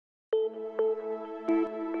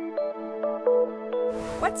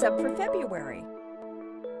What's up for February?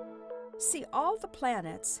 See all the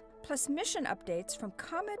planets, plus mission updates from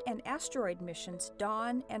comet and asteroid missions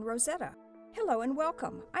Dawn and Rosetta. Hello and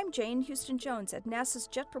welcome. I'm Jane Houston Jones at NASA's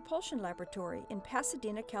Jet Propulsion Laboratory in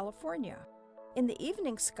Pasadena, California. In the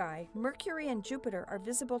evening sky, Mercury and Jupiter are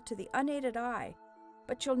visible to the unaided eye,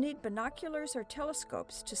 but you'll need binoculars or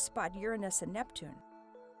telescopes to spot Uranus and Neptune.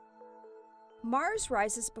 Mars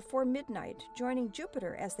rises before midnight, joining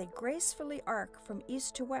Jupiter as they gracefully arc from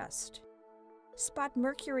east to west. Spot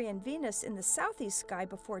Mercury and Venus in the southeast sky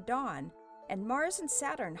before dawn, and Mars and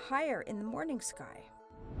Saturn higher in the morning sky.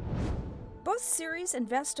 Both Ceres and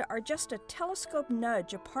Vesta are just a telescope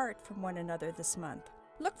nudge apart from one another this month.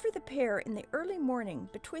 Look for the pair in the early morning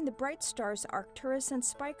between the bright stars Arcturus and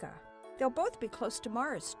Spica. They'll both be close to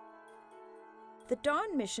Mars. The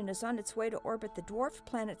Dawn mission is on its way to orbit the dwarf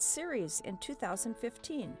planet Ceres in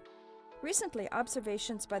 2015. Recently,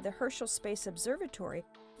 observations by the Herschel Space Observatory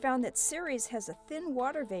found that Ceres has a thin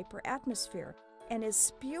water vapor atmosphere and is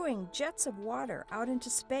spewing jets of water out into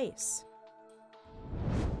space.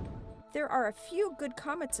 There are a few good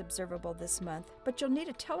comets observable this month, but you'll need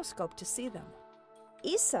a telescope to see them.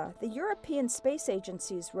 ESA, the European Space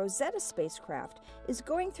Agency's Rosetta spacecraft, is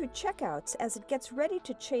going through checkouts as it gets ready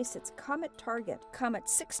to chase its comet target, Comet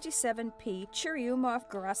 67P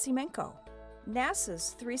Churyumov-Gerasimenko.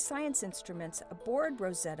 NASA's three science instruments aboard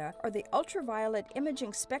Rosetta are the Ultraviolet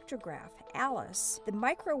Imaging Spectrograph, ALICE, the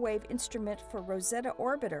Microwave Instrument for Rosetta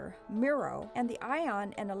Orbiter, MIRO, and the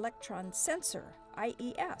Ion and Electron Sensor,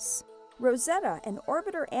 IES. Rosetta, an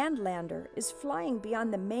orbiter and lander, is flying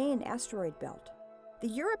beyond the main asteroid belt. The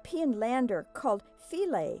European lander, called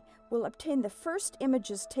Philae, will obtain the first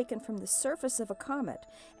images taken from the surface of a comet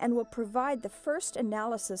and will provide the first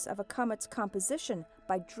analysis of a comet's composition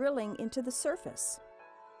by drilling into the surface.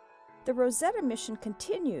 The Rosetta mission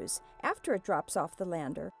continues, after it drops off the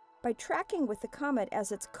lander, by tracking with the comet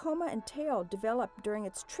as its coma and tail develop during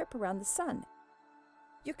its trip around the Sun.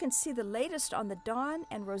 You can see the latest on the Dawn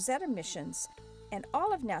and Rosetta missions and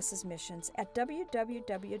all of NASA's missions at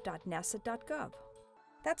www.nasa.gov.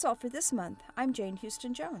 That's all for this month. I'm Jane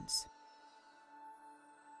Houston Jones.